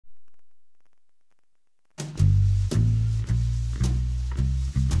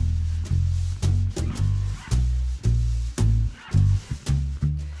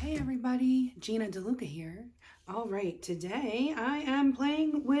Gina DeLuca here. All right, today I am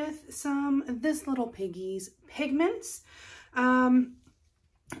playing with some This Little Piggy's pigments. I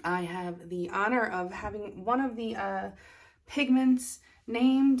have the honor of having one of the pigments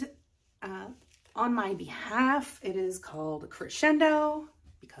named on my behalf. It is called Crescendo,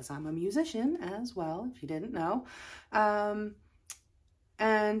 because I'm a musician as well, if you didn't know. And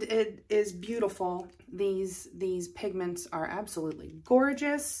it is beautiful. These pigments are absolutely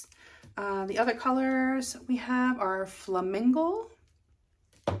gorgeous. The other colors we have are Flamingle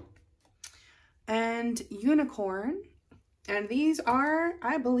and Unicorn. And these are,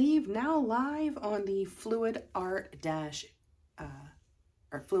 I believe, now live on the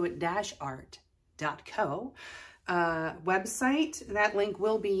fluid-art.co website. That link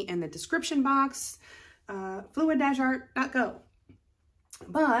will be in the description box, fluid-art.co.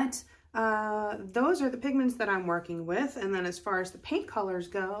 But those are the pigments that I'm working with. And then as far as the paint colors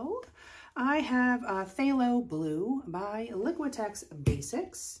go, I have Phthalo Blue by Liquitex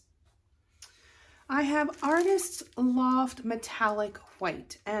Basics. I have Artist's Loft Metallic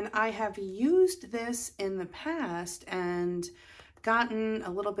White, and I have used this in the past and gotten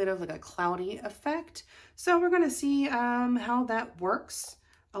a little bit of like a cloudy effect. So we're going to see how that works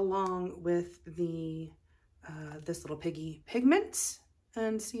along with the This Little Piggy pigments,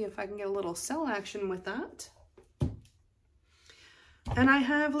 and see if I can get a little cell action with that. And I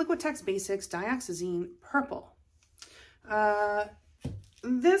have Liquitex Basics Dioxazine Purple.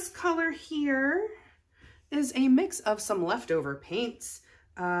 This color here is a mix of some leftover paints.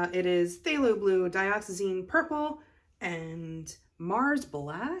 It is Phthalo Blue, Dioxazine Purple, and Mars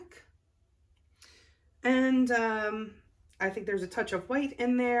Black. And I think there's a touch of white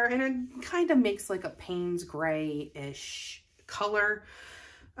in there, and it kind of makes like a Payne's gray-ish color.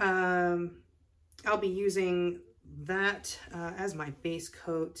 I'll be using that as my base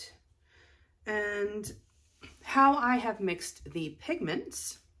coat. And how I have mixed the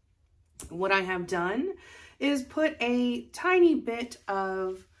pigments, what I have done is put a tiny bit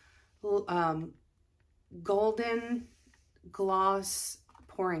of golden gloss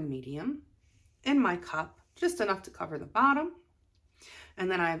pouring medium in my cup, just enough to cover the bottom.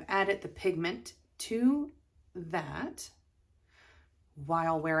 And then I've added the pigment to that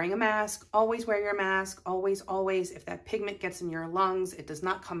while wearing a mask. Always wear your mask. Always, always. If that pigment gets in your lungs, it does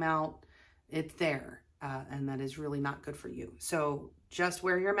not come out. It's there. And that is really not good for you. So just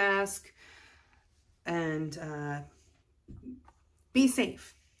wear your mask and be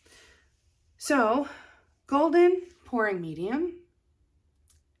safe. So golden pouring medium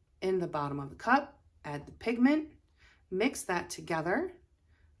in the bottom of the cup. Add the pigment. Mix that together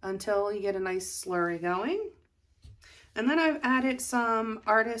until you get a nice slurry going. And then I've added some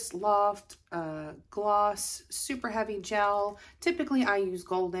Artist Loft Gloss Super Heavy Gel. Typically I use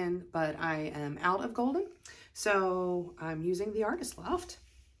golden, but I am out of golden, so I'm using the Artist Loft.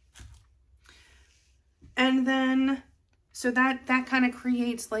 And then, so that kind of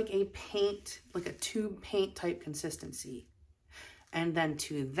creates like a paint, like a tube paint type consistency. And then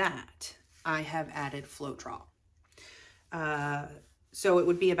to that, I have added Floetrol. So it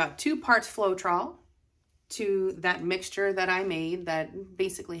would be about 2 parts Floetrol to that mixture that I made that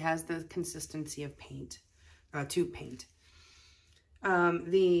basically has the consistency of paint, tube paint.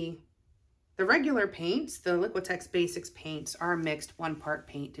 The regular paints, the Liquitex Basics paints, are mixed 1 part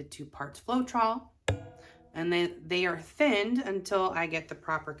paint to 2 parts Floetrol, and then they are thinned until I get the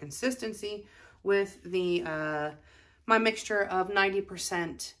proper consistency with the my mixture of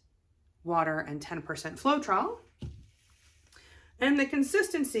 90% water and 10% Floetrol. And the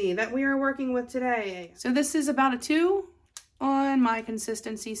consistency that we are working with today. So this is about a 2 on my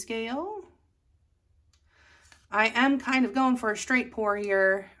consistency scale. I am kind of going for a straight pour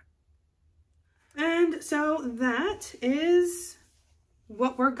here. And so that is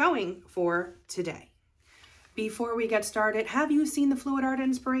what we're going for today. Before we get started, have you seen the Fluid Art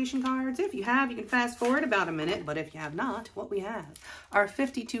inspiration cards? If you have, you can fast forward about a minute, but if you have not, what we have are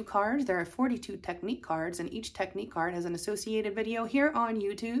 52 cards. There are 42 technique cards, and each technique card has an associated video here on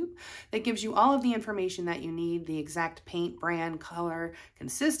YouTube that gives you all of the information that you need, the exact paint, brand, color,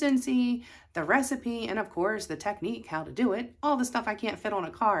 consistency, the recipe, and of course the technique, how to do it, all the stuff I can't fit on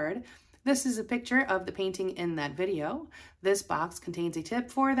a card. This is a picture of the painting in that video. This box contains a tip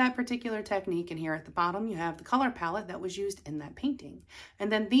for that particular technique, and here at the bottom you have the color palette that was used in that painting.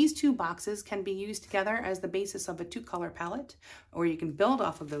 And then these 2 boxes can be used together as the basis of a 2-color palette, or you can build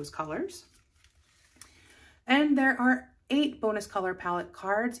off of those colors. And there are 8 bonus color palette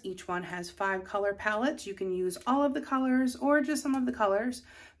cards. Each one has 5 color palettes. You can use all of the colors or just some of the colors.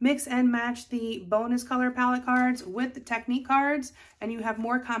 Mix and match the bonus color palette cards with the technique cards, and you have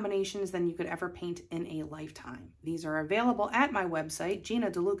more combinations than you could ever paint in a lifetime. These are available at my website,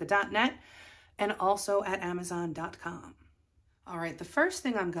 GinaDeLuca.net, and also at Amazon.com. All right, the first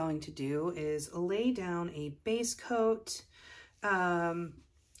thing I'm going to do is lay down a base coat.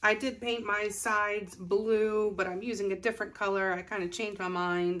 I did paint my sides blue, but I'm using a different color. I kind of changed my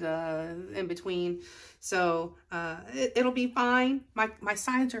mind in between. So it'll be fine. My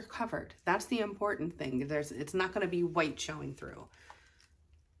sides are covered. That's the important thing. It's not going to be white showing through.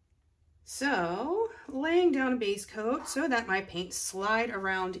 So laying down a base coat so that my paints slide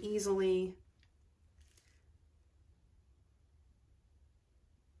around easily.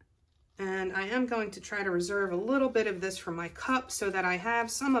 And I am going to try to reserve a little bit of this for my cup so that I have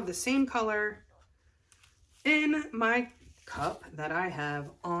some of the same color in my cup that I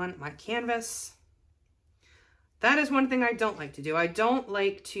have on my canvas. That is one thing I don't like to do. I don't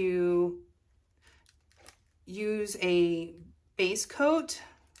like to use a base coat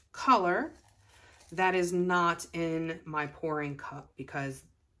color that is not in my pouring cup, because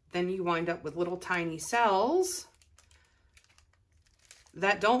then you wind up with little tiny cells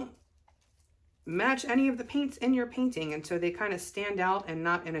that don't match any of the paints in your painting, and so they kind of stand out and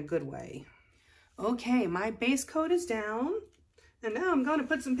not in a good way. Okay, my base coat is down, and now I'm going to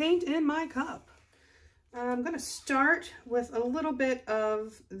put some paint in my cup. I'm going to start with a little bit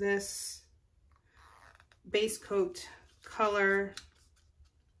of this base coat color,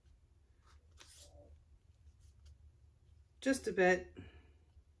 just a bit.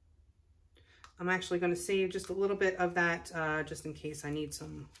 I'm actually going to save just a little bit of that just in case I need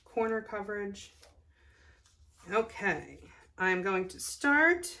some corner coverage. Okay, I'm going to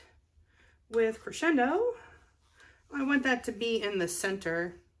start with Crescendo. I want that to be in the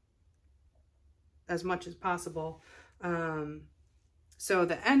center as much as possible. So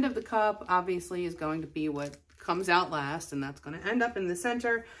the end of the cup obviously is going to be what comes out last, and that's going to end up in the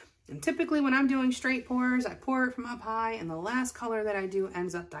center. And typically when I'm doing straight pours, I pour it from up high, and the last color that I do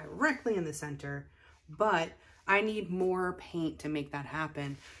ends up directly in the center. But I need more paint to make that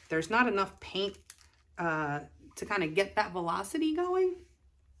happen. There's not enough paint to kind of get that velocity going.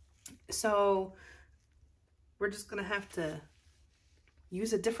 So we're just going to have to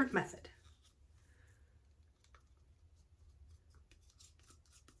use a different method.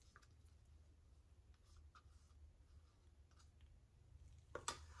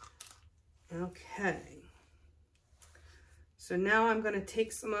 Okay, so now I'm going to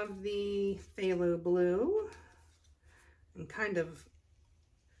take some of the Phthalo Blue and kind of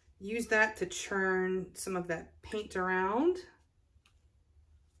use that to churn some of that paint around.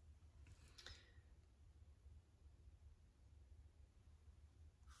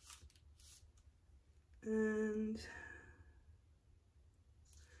 And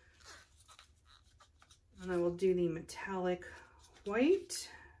I will do the metallic white.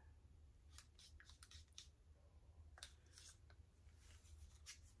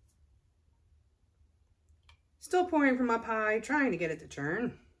 Still pouring from up high, trying to get it to churn,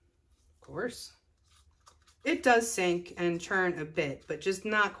 of course. It does sink and churn a bit, but just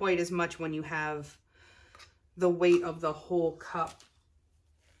not quite as much when you have the weight of the whole cup,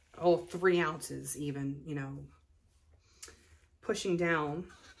 oh, 3 ounces even, you know, pushing down.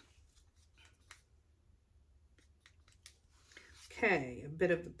 Okay, a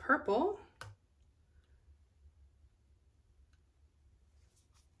bit of the purple.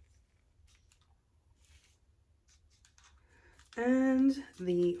 And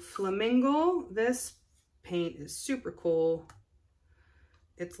the Flamingle. This paint is super cool.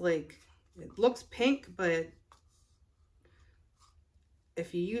 It's like, it looks pink, but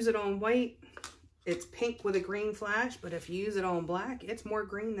if you use it on white, it's pink with a green flash, but if you use it on black, it's more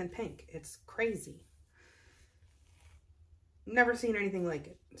green than pink. It's crazy. Never seen anything like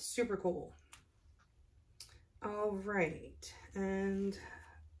it. Super cool. All right, and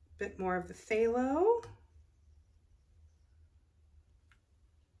a bit more of the phthalo.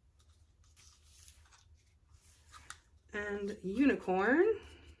 And unicorn.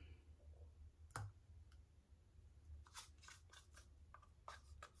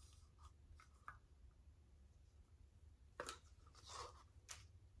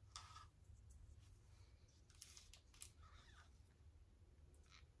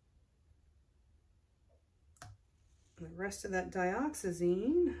 And the rest of that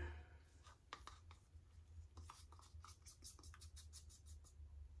dioxazine.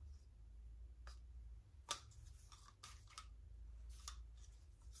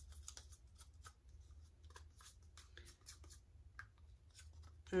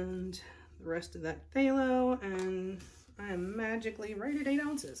 and the rest of that phthalo, and I am magically right at 8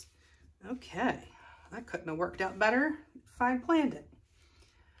 ounces. Okay, that couldn't have worked out better if I'd planned it.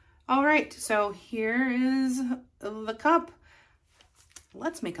 All right, so here is the cup.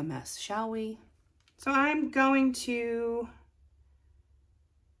 Let's make a mess, shall we? So I'm going to,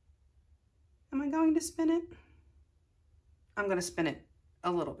 am I going to spin it? I'm going to spin it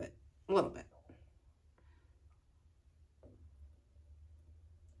a little bit.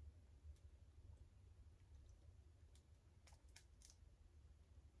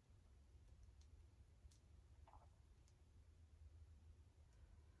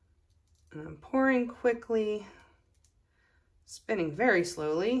 And I'm pouring quickly, spinning very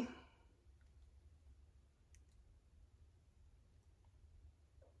slowly.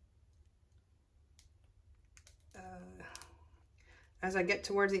 As I get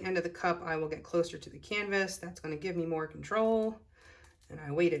towards the end of the cup, I will get closer to the canvas. That's going to give me more control. And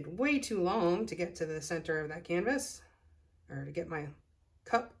I waited way too long to get to the center of that canvas, or to get my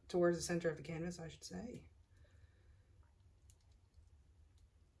cup towards the center of the canvas, I should say.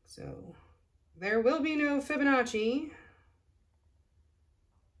 So there will be no Fibonacci,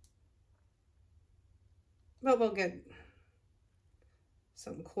 but we'll get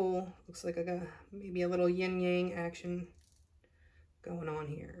something cool. Looks like I got maybe a little yin yang action going on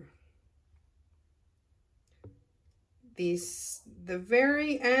here. The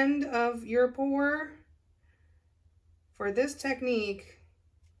very end of your pour for this technique,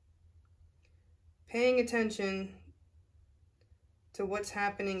 paying attention to what's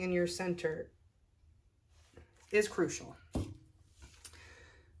happening in your center is crucial,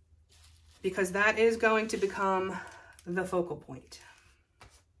 because that is going to become the focal point.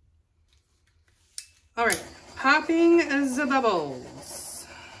 All right, popping the bubbles.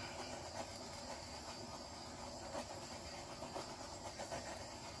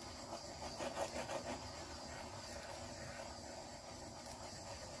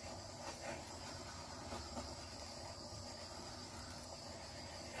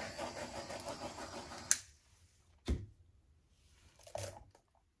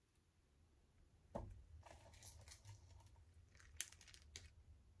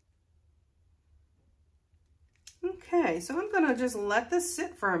 Okay, so I'm gonna just let this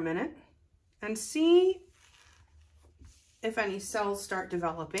sit for a minute and see if any cells start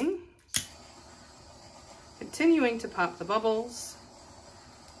developing. Continuing to pop the bubbles.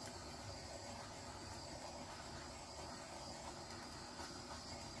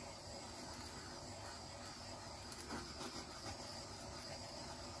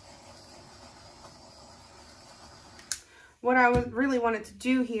 What I really wanted to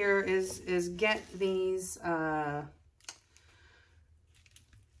do here is get these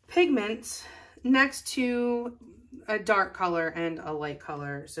pigments next to a dark color and a light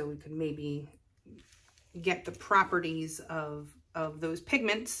color, so we could maybe get the properties of those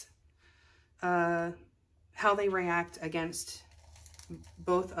pigments, how they react against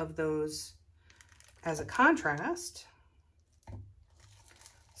both of those as a contrast.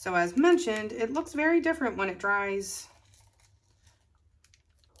 So as mentioned, it looks very different when it dries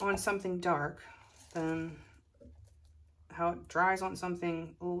on something dark than how it dries on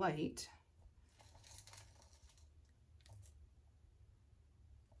something light.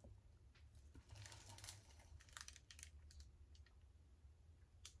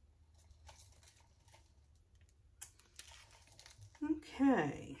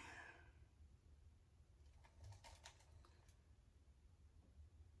 Okay.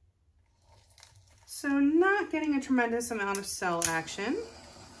 So not getting a tremendous amount of cell action.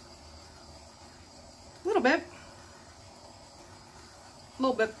 A little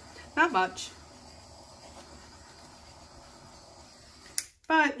bit, not much.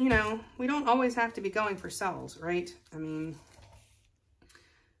 But, you know, we don't always have to be going for cells, right? I mean,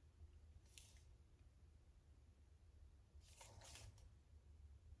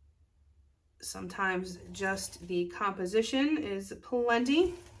 sometimes just the composition is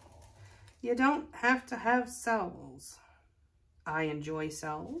plenty. You don't have to have cells. I enjoy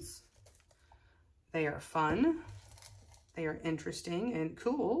cells. They are fun, they are interesting and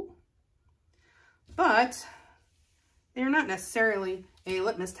cool, but they're not necessarily a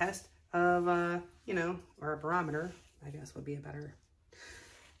litmus test of, you know, or a barometer, I guess would be a better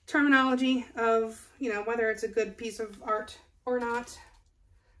terminology of, you know, whether it's a good piece of art or not.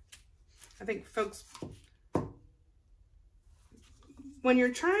 I think folks, when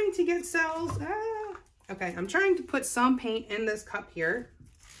you're trying to get cells, okay, I'm trying to put some paint in this cup here,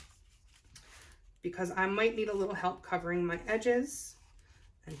 because I might need a little help covering my edges.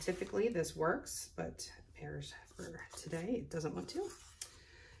 And typically this works, but pairs for today, it doesn't want to.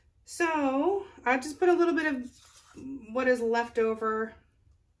 So I just put a little bit of what is left over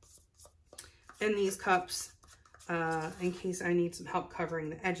in these cups in case I need some help covering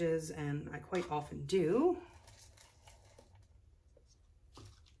the edges, and I quite often do.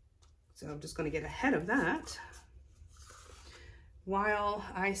 So I'm just going to get ahead of that while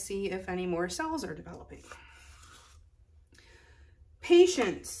I see if any more cells are developing.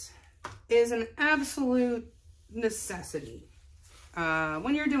 Patience is an absolute necessity.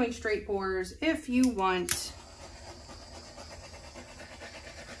 When you're doing straight pours, if you want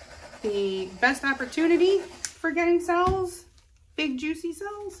the best opportunity for getting cells, big juicy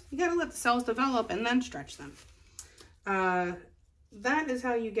cells, you gotta let the cells develop and then stretch them. That is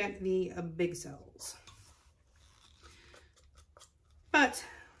how you get the big cells. But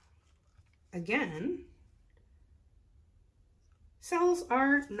again, cells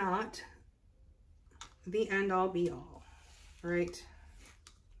are not the end all be all, right?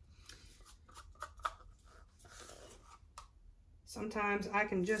 Sometimes I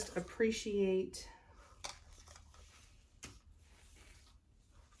can just appreciate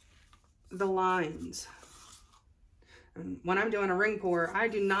the lines. And when I'm doing a ring pour, I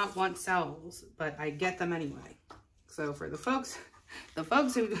do not want cells, but I get them anyway. So for the folks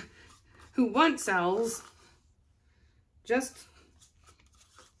who want cells, just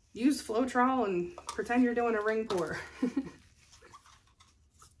use Floetrol and pretend you're doing a ring pour.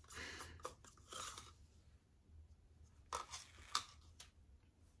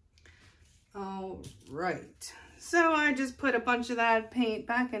 All right, so I just put a bunch of that paint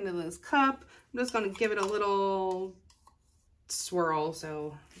back into this cup. I'm just going to give it a little swirl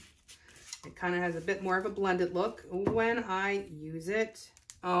so it kind of has a bit more of a blended look when I use it.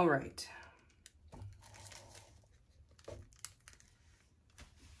 All right.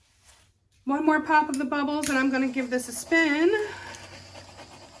 One more pop of the bubbles and I'm going to give this a spin.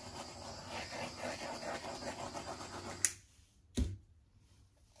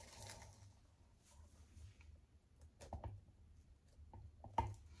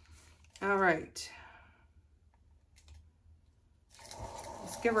 All right.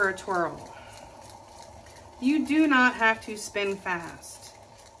 Let's give her a twirl. You do not have to spin fast.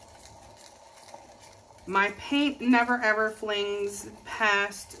 My paint never ever flings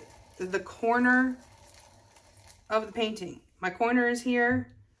past the corner of the painting. My corner is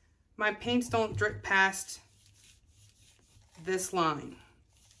here. My paints don't drip past this line.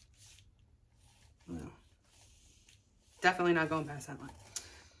 No. Definitely not going past that line.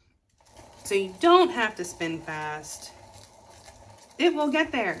 So you don't have to spin fast. It will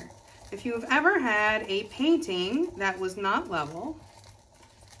get there. If you've ever had a painting that was not level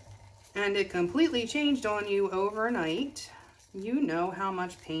and it completely changed on you overnight, you know how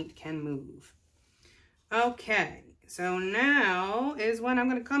much paint can move. Okay, so now is when I'm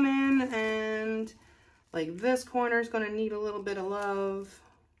going to come in and like this corner is going to need a little bit of love.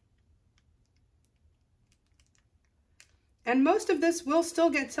 And most of this will still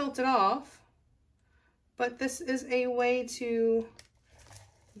get tilted off, but this is a way to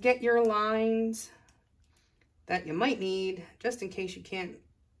get your lines that you might need just in case you can't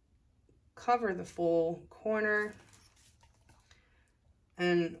cover the full corner.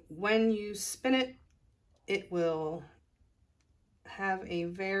 And when you spin it, it will have a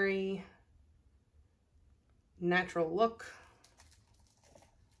very natural look.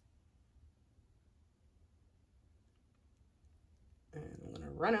 And I'm going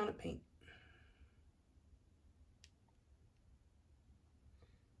to run out of paint.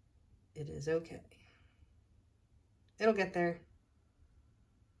 It is okay. It'll get there.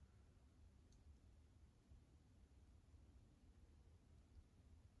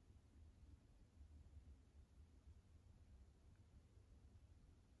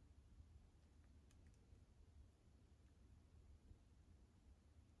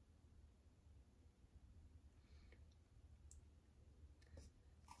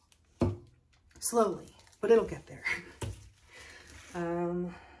 Slowly, but it'll get there.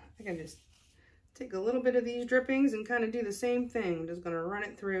 I can just take a little bit of these drippings and kind of do the same thing. I'm just going to run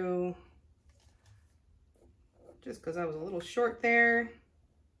it through just because I was a little short there.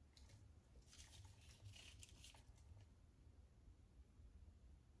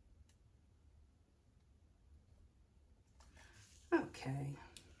 Okay.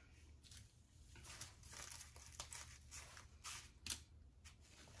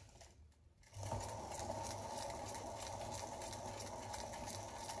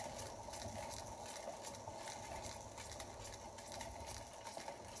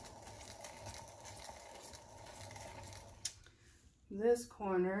 This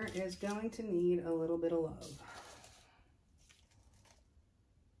corner is going to need a little bit of love.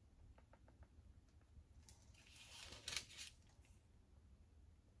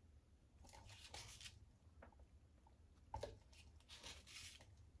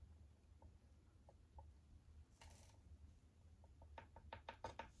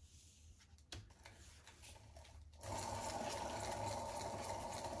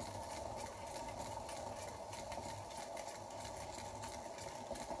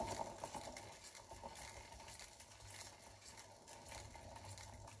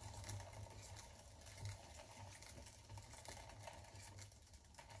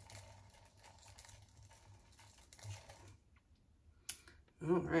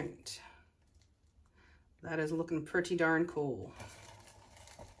 All right. That is looking pretty darn cool.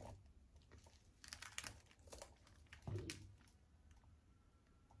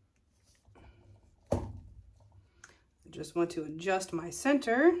 I just want to adjust my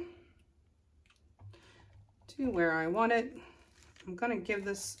center to where I want it. I'm going to give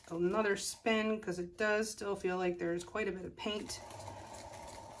this another spin because it does still feel like there's quite a bit of paint.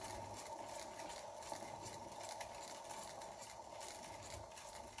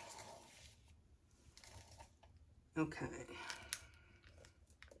 Okay.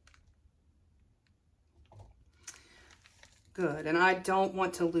 Good, and I don't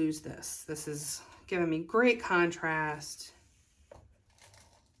want to lose this. This is giving me great contrast.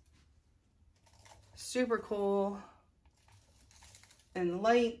 Super cool and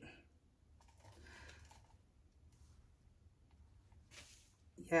light.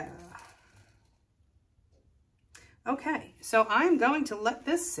 Yeah. Okay, so I'm going to let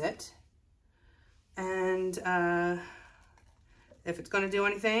this sit, and if it's going to do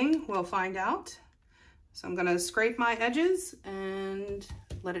anything, we'll find out. So I'm going to scrape my edges and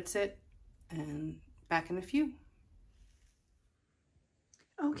let it sit, and back in a few.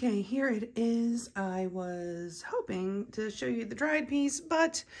 Okay, here it is. I was hoping to show you the dried piece,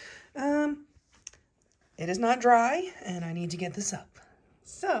 but it is not dry, and I need to get this up.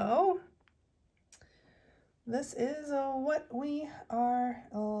 So this is what we are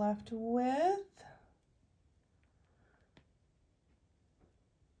left with.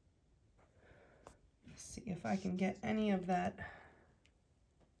 Let's see if I can get any of that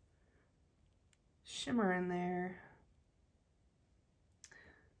shimmer in there.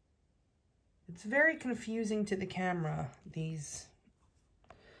 It's very confusing to the camera, these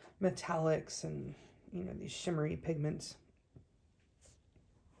metallics and, you know, these shimmery pigments.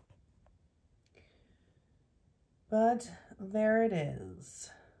 But there it is.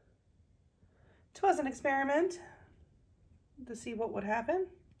 It was an experiment to see what would happen.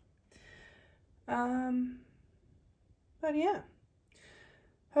 But yeah.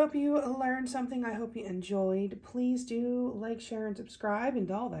 Hope you learned something. I hope you enjoyed. Please do like, share, and subscribe,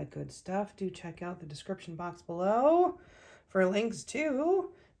 and all that good stuff. Do check out the description box below for links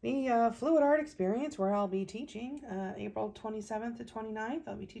to the Fluid Art Experience, where I'll be teaching April 27th to 29th.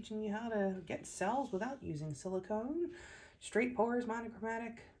 I'll be teaching you how to get cells without using silicone, straight pours,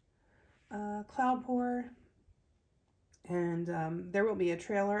 monochromatic, cloud pour. And there will be a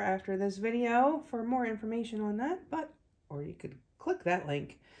trailer after this video for more information on that, or you could click that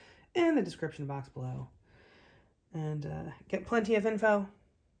link in the description box below and get plenty of info.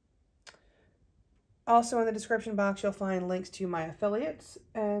 Also in the description box, you'll find links to my affiliates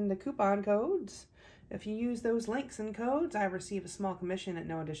and the coupon codes. If you use those links and codes, I receive a small commission at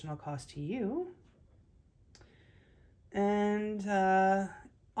no additional cost to you. And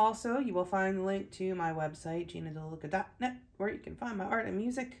also, you will find the link to my website, GinaDeLuca.net, where you can find my art and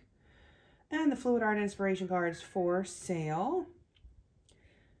music and the Fluid Art Inspiration cards for sale.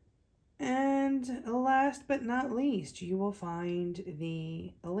 And last but not least, you will find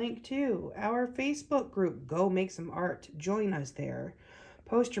the link to our Facebook group. Go make some art. Join us there.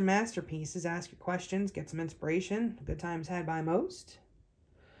 Post your masterpieces, ask your questions, get some inspiration. Good times had by most.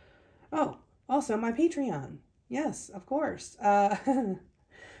 Oh, also my Patreon. Yes, of course.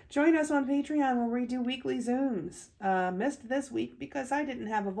 Join us on Patreon where we do weekly Zooms. Missed this week because I didn't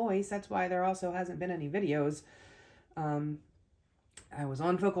have a voice. That's why there also hasn't been any videos. I was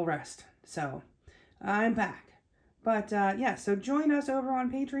on vocal rest. So, I'm back. But, yeah, so join us over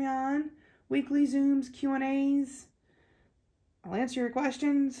on Patreon. Weekly Zooms, Q&As. I'll answer your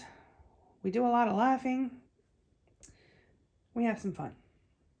questions. We do a lot of laughing. We have some fun.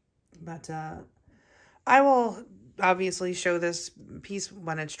 But, I will obviously show this piece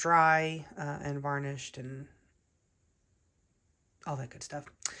when it's dry and varnished and all that good stuff.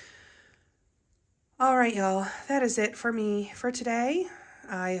 All right, y'all. That is it for me for today.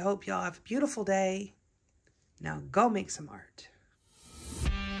 I hope y'all have a beautiful day. Now go make some art.